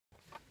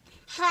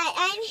Hi,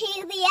 I'm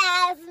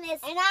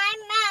Hailey-Asmus. And I'm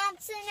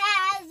Madisen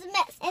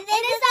ASMUS. And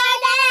this is our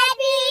dad,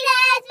 Pete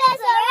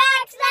Asmus, or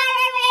Rockstar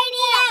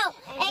Radio.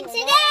 And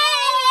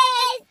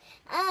today's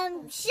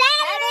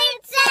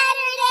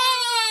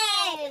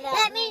Shatter-it-Saturday.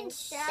 That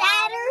means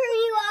shatter who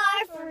you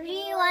are for who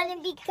you want to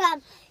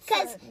become.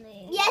 Because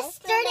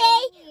yesterday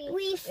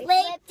we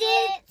flipped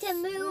it to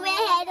move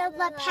ahead of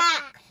the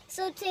pack.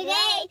 So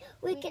today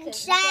we can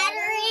shatter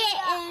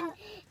it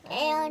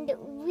and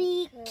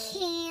we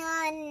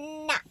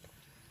can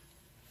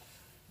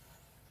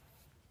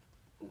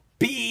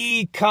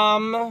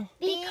become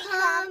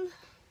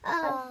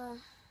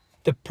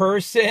the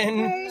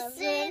person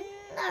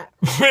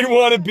we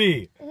want to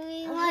be.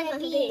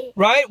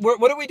 Right?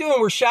 What are we doing?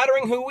 We're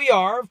shattering who we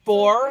are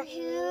for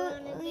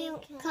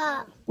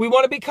we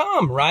want to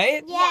become,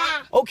 right?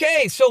 Yeah.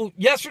 Okay, so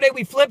yesterday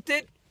we flipped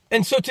it,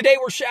 and so today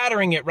we're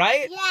shattering it,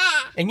 right?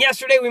 Yeah. And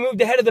yesterday we moved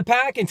ahead of the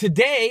pack, and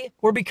today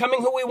we're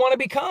becoming who we want to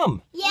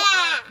become. Yeah.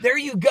 There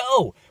you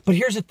go. But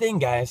here's the thing,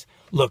 guys.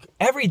 Look,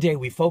 every day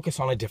we focus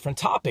on a different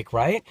topic,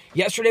 right?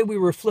 Yesterday we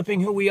were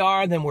flipping who we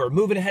are, then we're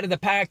moving ahead of the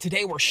pack.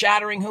 Today we're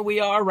shattering who we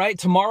are, right?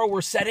 Tomorrow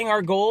we're setting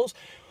our goals.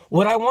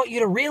 What I want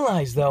you to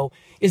realize, though,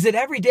 is that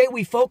every day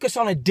we focus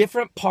on a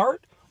different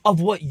part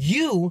of what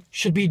you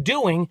should be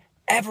doing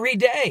every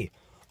day.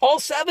 All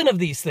 7 of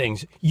these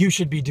things you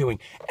should be doing.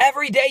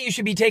 Every day you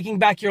should be taking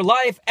back your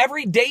life.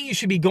 Every day you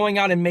should be going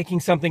out and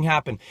making something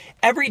happen.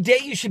 Every day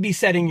you should be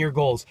setting your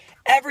goals.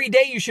 Every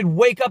day you should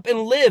wake up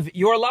and live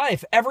your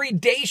life. Every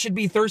day should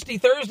be Thirsty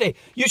Thursday.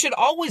 You should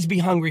always be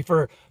hungry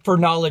for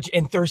knowledge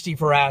and thirsty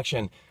for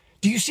action.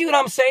 Do you see what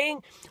I'm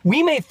saying?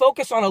 We may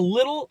focus on a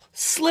little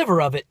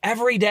sliver of it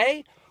every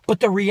day,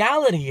 but the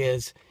reality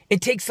is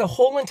it takes the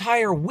whole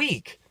entire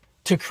week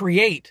to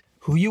create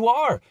who you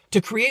are, to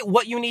create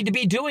what you need to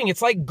be doing.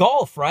 It's like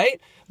golf,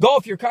 right?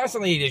 Golf, you're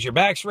constantly, is your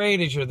back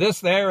straight, is your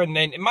this there, and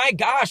then, my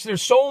gosh,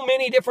 there's so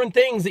many different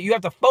things that you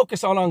have to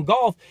focus on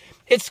golf.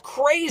 It's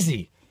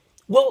crazy.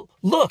 Well,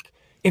 look,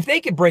 if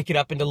they could break it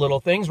up into little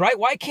things, right?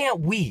 Why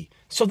can't we?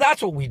 So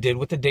that's what we did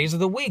with the days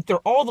of the week. They're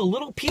all the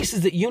little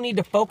pieces that you need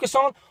to focus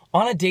on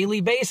a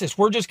daily basis.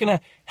 We're just going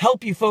to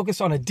help you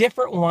focus on a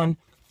different one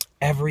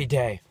every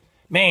day.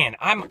 Man,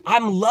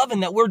 I'm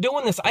loving that we're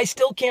doing this. I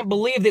still can't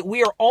believe that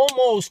we are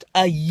almost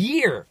a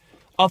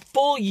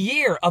full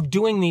year of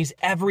doing these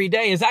every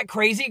day. Is that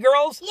crazy,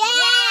 girls?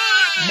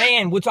 Yeah!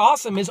 Man, what's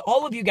awesome is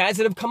all of you guys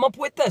that have come up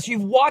with us,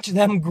 you've watched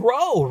them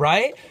grow,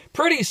 right?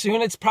 Pretty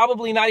soon, it's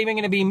probably not even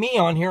going to be me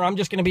on here. I'm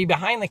just going to be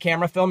behind the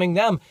camera filming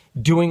them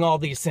doing all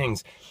these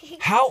things.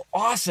 How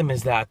awesome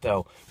is that,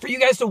 though? For you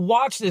guys to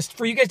watch this,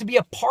 for you guys to be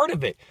a part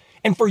of it,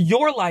 and for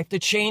your life to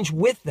change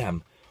with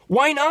them.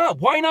 Why not?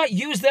 Why not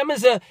use them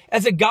as a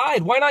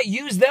guide? Why not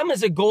use them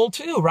as a goal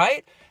too,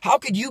 right? How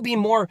could you be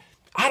more,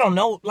 I don't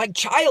know, like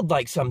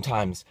childlike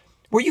sometimes,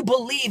 where you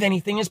believe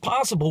anything is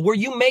possible, where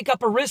you make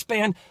up a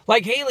wristband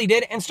like Hailey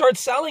did and start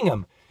selling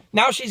them?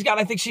 Now she's got,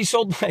 I think she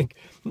sold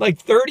like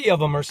 30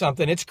 of them or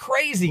something. It's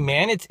crazy,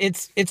 man.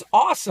 It's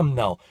awesome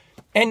though.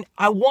 And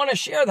I want to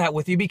share that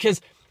with you because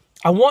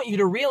I want you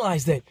to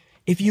realize that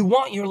if you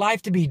want your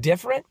life to be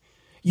different,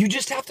 you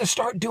just have to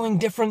start doing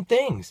different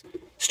things.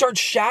 Start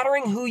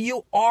shattering who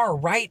you are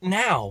right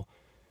now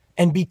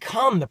and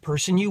become the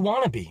person you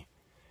want to be.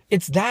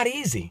 It's that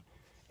easy.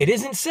 It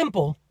isn't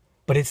simple,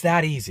 but it's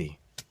that easy,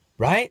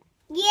 right?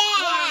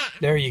 Yeah.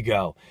 There you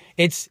go.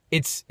 It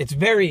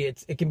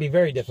can be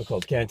very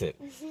difficult, can't it?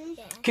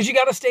 Because you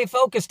got to stay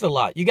focused a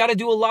lot. You got to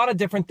do a lot of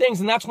different things.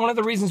 And that's one of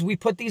the reasons we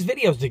put these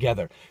videos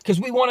together, because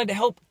we wanted to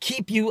help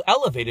keep you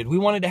elevated. We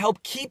wanted to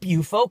help keep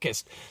you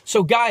focused.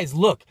 So guys,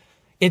 look,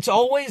 it's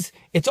always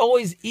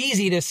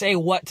easy to say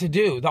what to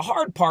do. The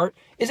hard part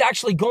is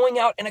actually going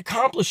out and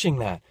accomplishing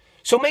that.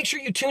 So make sure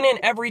you tune in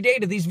every day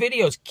to these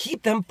videos.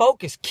 Keep them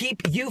focused.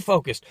 Keep you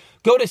focused.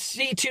 Go to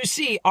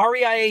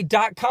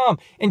c2creia.com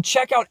and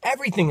check out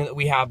everything that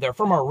we have there,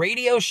 from our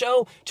radio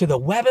show to the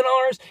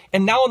webinars.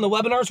 And now in the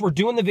webinars, we're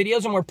doing the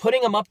videos and we're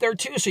putting them up there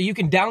too. So you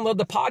can download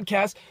the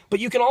podcast,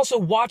 but you can also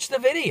watch the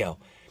video.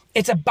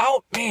 It's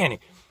about, man,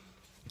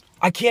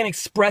 I can't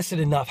express it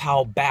enough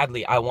how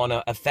badly I want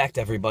to affect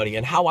everybody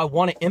and how I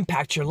want to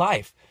impact your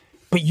life.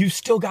 But you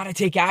still got to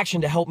take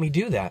action to help me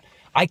do that.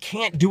 I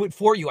can't do it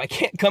for you. I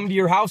can't come to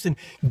your house and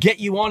get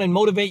you on and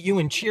motivate you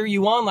and cheer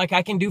you on like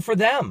I can do for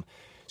them.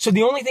 So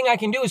the only thing I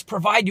can do is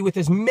provide you with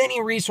as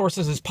many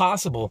resources as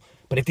possible.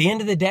 But at the end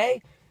of the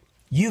day,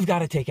 you've got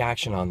to take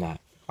action on that.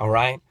 All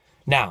right?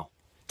 Now,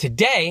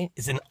 today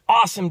is an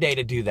awesome day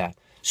to do that.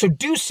 So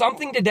do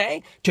something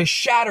today to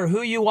shatter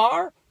who you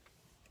are.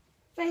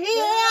 For who you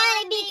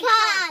want to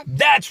become.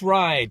 That's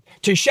right.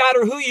 To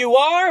shatter who you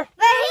are.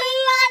 For who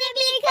you want to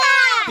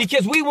become.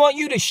 Because we want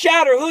you to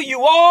shatter who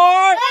you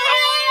are. For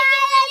who you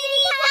want to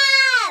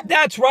become.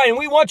 That's right. And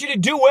we want you to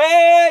do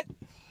it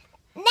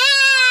now.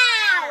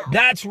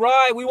 That's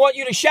right. We want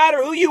you to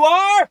shatter who you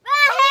are. For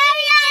who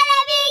you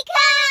want to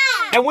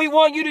become. And we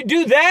want you to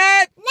do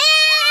that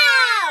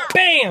now.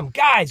 Bam!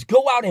 Guys,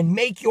 go out and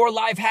make your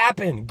life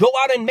happen. Go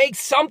out and make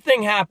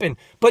something happen.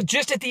 But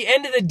just at the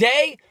end of the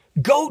day,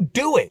 go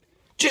do it.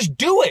 Just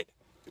do it.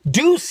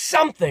 Do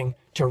something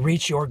to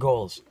reach your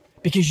goals,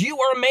 because you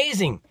are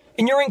amazing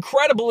and you're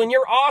incredible and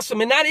you're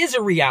awesome, and that is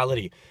a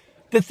reality.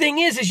 The thing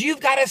is you've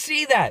got to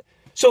see that.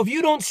 So if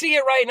you don't see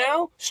it right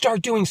now,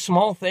 start doing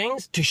small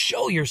things to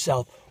show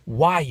yourself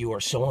why you are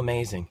so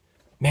amazing.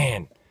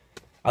 Man,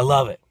 I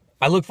love it.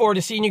 I look forward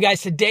to seeing you guys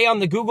today on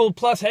the Google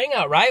Plus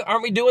Hangout, right?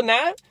 Aren't we doing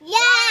that? Yeah!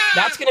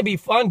 That's going to be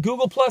fun.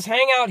 Google Plus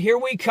Hangout, here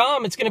we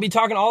come. It's going to be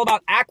talking all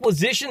about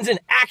acquisitions and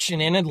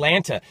action in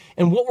Atlanta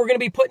and what we're going to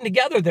be putting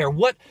together there.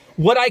 What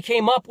I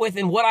came up with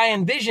and what I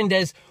envisioned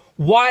as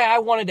why I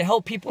wanted to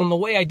help people in the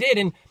way I did.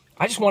 And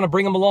I just want to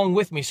bring them along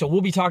with me. So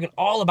we'll be talking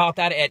all about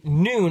that at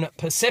noon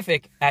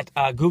Pacific at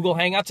Google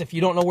Hangouts. If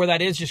you don't know where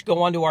that is, just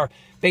go onto our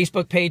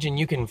Facebook page and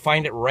you can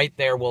find it right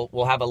there.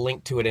 We'll have a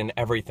link to it and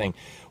everything.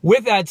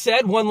 With that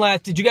said, one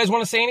last, did you guys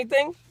want to say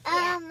anything?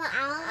 I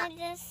want to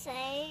just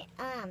say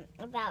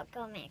about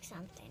Go Make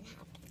Something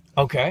Happen.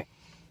 Okay.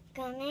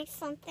 Go Make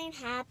Something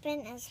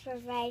Happen is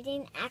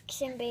providing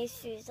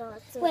action-based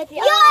results with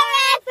your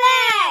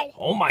effort!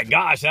 Oh my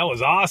gosh, that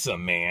was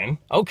awesome, man.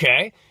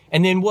 Okay.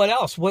 And then what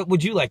else? What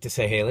would you like to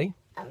say, Hailey?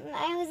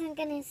 I wasn't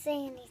going to say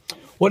anything.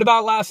 What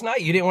about last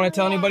night? You didn't want to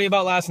tell anybody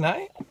about last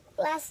night?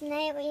 Last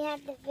night we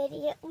had the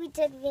video. We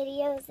did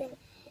videos and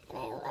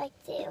I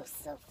liked it. It was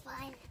so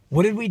fun.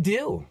 What did we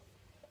do?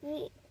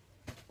 We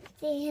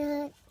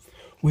danced.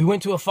 We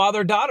went to a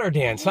father-daughter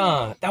dance,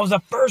 huh? That was the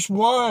first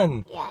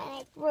one. Yeah, and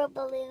I threw a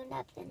balloon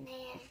up in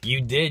there. You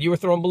did. You were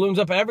throwing balloons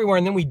up everywhere,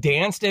 and then we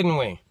danced, didn't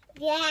we?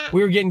 Yeah.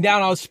 We were getting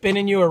down. I was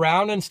spinning you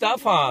around and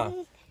stuff, huh?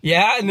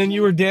 Yeah, and then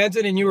you were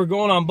dancing, and you were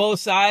going on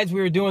both sides.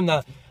 We were doing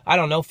the, I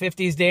don't know,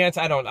 50s dance.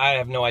 I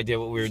have no idea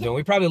what we were doing.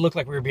 We probably looked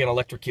like we were being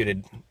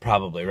electrocuted,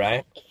 probably,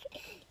 right?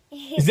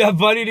 Is that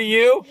funny to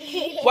you?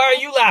 Why are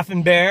you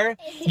laughing, Bear?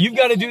 You've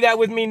got to do that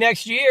with me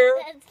next year.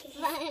 That's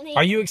funny.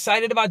 Are you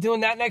excited about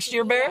doing that next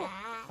year, Bear? Yeah.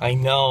 I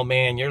know,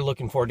 man. You're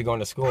looking forward to going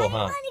to school, huh?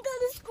 I want to go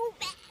to school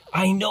back.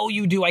 I know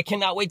you do. I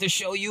cannot wait to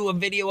show you a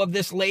video of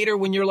this later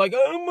when you're like,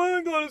 oh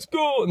my God, it's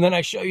cool. And then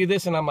I show you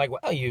this and I'm like,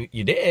 well,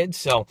 you did.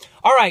 So,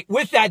 all right.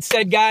 With that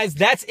said, guys,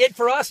 that's it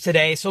for us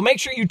today. So make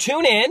sure you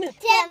tune in To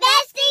Investing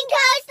Coast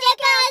to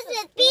Coast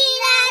with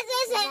Pete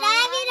Asmus and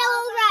Ivan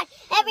Overrun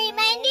every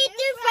Monday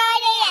through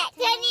Friday at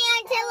 10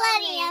 a.m. to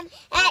 11 a.m.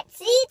 at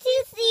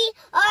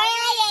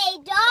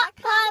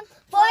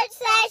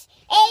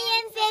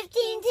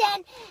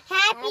c2cria.com/AM1510.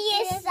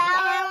 Happiest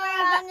hour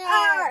on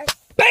earth.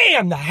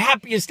 bam, the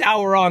happiest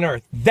hour on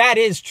earth. That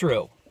is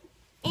true.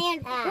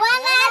 And one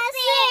last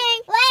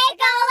thing. Let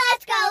go,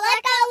 let's go,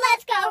 let go,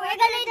 let's go. We're going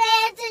to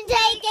dance and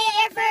take it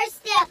your first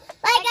step.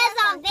 Like us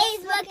on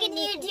Facebook and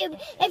YouTube.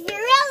 If you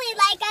really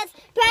like us,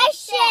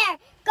 press share.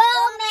 Go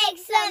make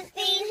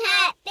something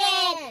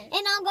happen. And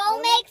on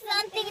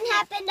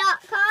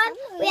GoMakeSomethingHappen.com,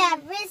 we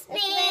have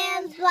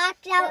wristbands,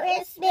 blacked out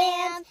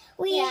wristbands.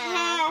 We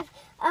have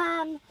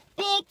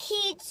big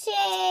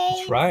keychains.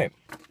 That's right.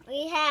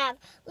 We have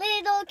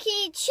little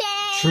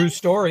keychains. True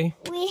story.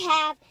 We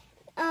have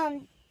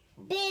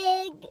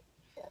big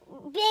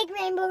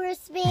rainbow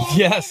wristbands.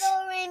 Yes.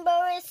 Little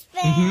rainbow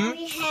wristbands.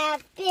 We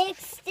have big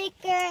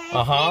stickers.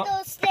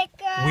 Little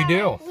stickers. We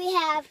do. We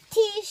have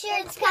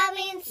t-shirts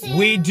coming soon.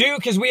 We do,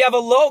 because we have a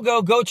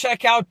logo. Go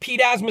check out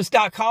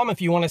PeteAsmus.com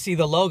if you want to see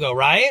the logo,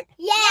 right?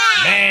 Yeah.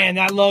 Man,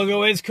 that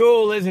logo is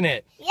cool, isn't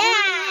it?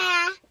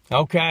 Yeah.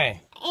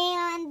 Okay.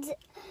 And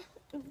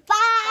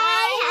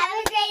bye. Have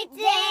a great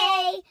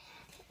day.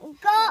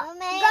 Go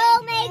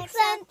make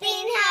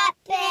something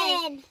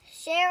happen.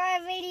 Share our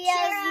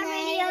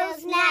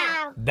videos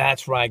now.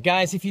 That's right,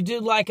 guys. If you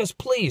did like us,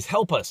 please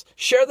help us.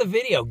 Share the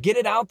video. Get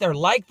it out there.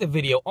 Like the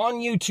video on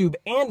YouTube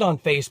and on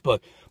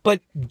Facebook.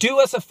 But do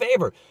us a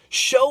favor.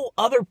 Show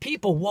other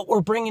people what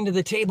we're bringing to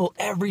the table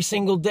every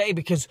single day,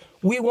 because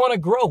we want to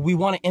grow. We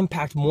want to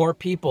impact more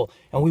people,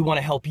 and we want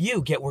to help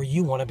you get where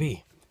you want to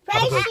be.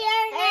 Right here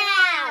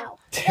now.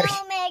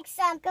 Go make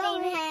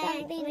something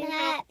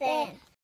happen.